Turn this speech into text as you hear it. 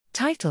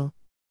Title: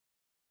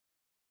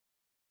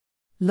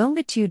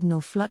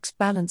 Longitudinal flux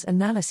balance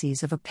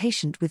analyses of a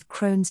patient with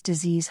Crohn's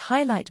disease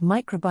highlight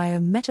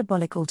microbiome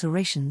metabolic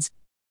alterations.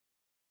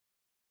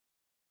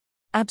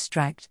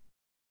 Abstract: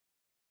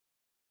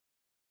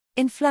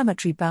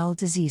 Inflammatory bowel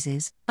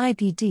diseases,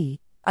 IBD,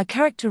 are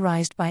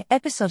characterized by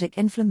episodic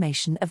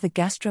inflammation of the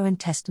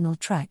gastrointestinal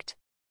tract.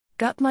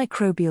 Gut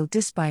microbial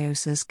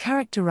dysbiosis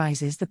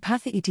characterizes the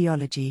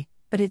pathoetiology,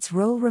 but its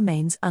role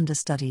remains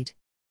understudied.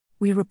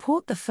 We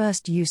report the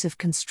first use of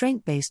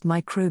constraint-based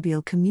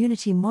microbial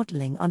community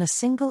modeling on a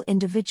single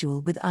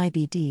individual with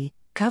IBD,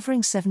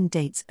 covering 7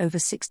 dates over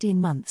 16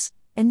 months,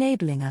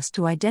 enabling us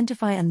to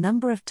identify a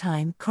number of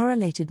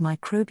time-correlated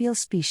microbial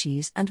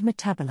species and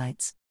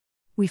metabolites.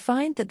 We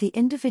find that the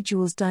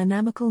individual's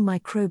dynamical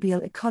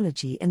microbial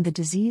ecology in the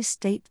disease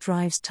state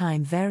drives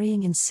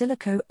time-varying in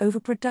silico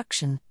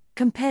overproduction,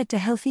 compared to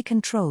healthy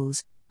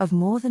controls, of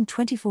more than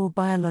 24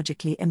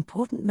 biologically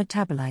important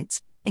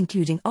metabolites,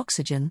 including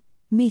oxygen,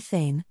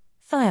 methane,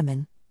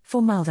 thiamine,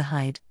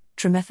 formaldehyde,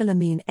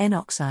 trimethylamine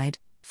N-oxide,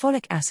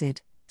 folic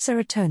acid,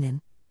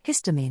 serotonin,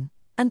 histamine,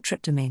 and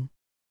tryptamine.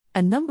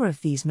 A number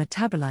of these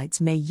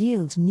metabolites may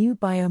yield new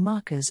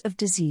biomarkers of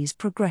disease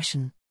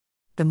progression.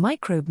 The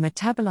microbe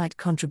metabolite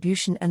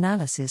contribution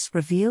analysis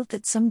revealed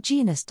that some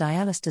genus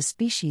Dialyster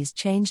species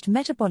changed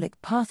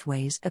metabolic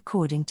pathways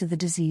according to the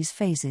disease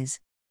phases.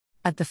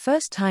 At the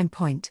first time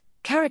point,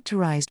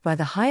 characterized by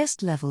the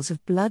highest levels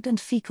of blood and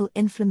fecal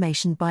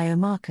inflammation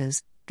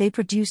biomarkers, they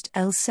produced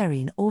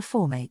L-serine or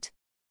formate.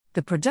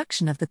 The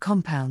production of the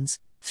compounds,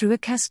 through a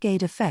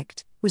cascade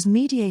effect, was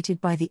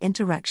mediated by the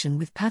interaction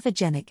with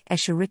pathogenic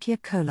Escherichia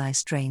coli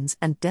strains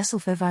and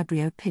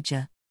Desulfovibrio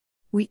pigia.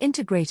 We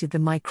integrated the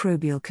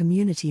microbial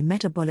community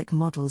metabolic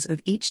models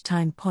of each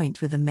time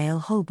point with a male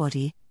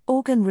whole-body,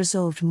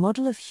 organ-resolved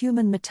model of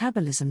human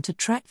metabolism to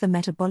track the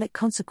metabolic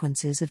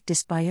consequences of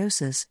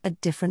dysbiosis at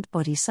different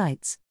body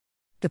sites.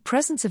 The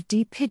presence of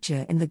D.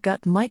 pigia in the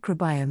gut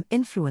microbiome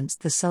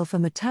influenced the sulfur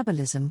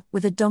metabolism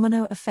with a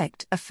domino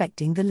effect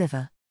affecting the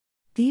liver.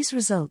 These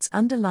results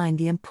underline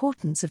the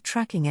importance of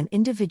tracking an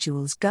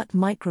individual's gut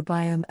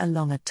microbiome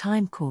along a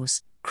time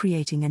course,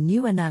 creating a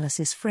new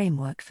analysis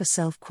framework for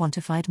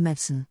self-quantified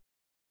medicine.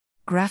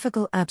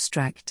 Graphical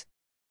abstract: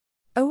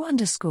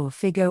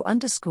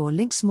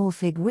 O_fig_O_link small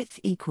fig width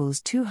equals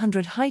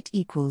 200 height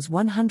equals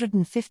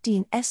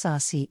 115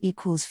 src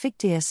equals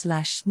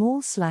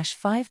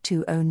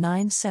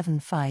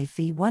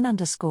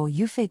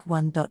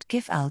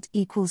figdias/small/520975v1_ufig1.gif alt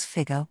equals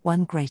figure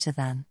 1 greater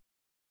than.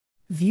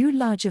 View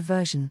larger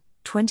version,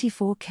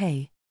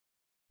 24K.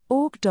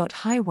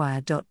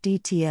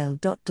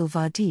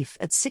 org.highwire.dtl.dlvardif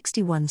at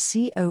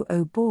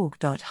 61c00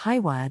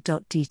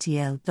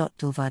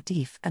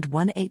 borg.highwire.dtl.dlvardif at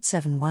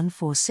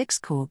 187146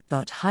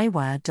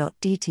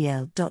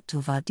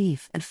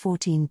 corg.highwire.dtl.dlvardif at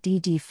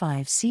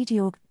 14dd5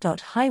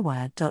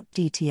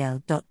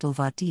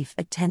 cdorg.highwire.dtl.dlvardif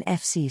at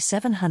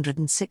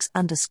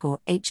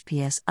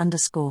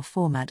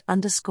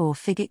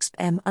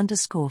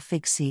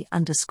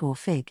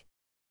 10fc706_hps_format_figxpm_figc_fig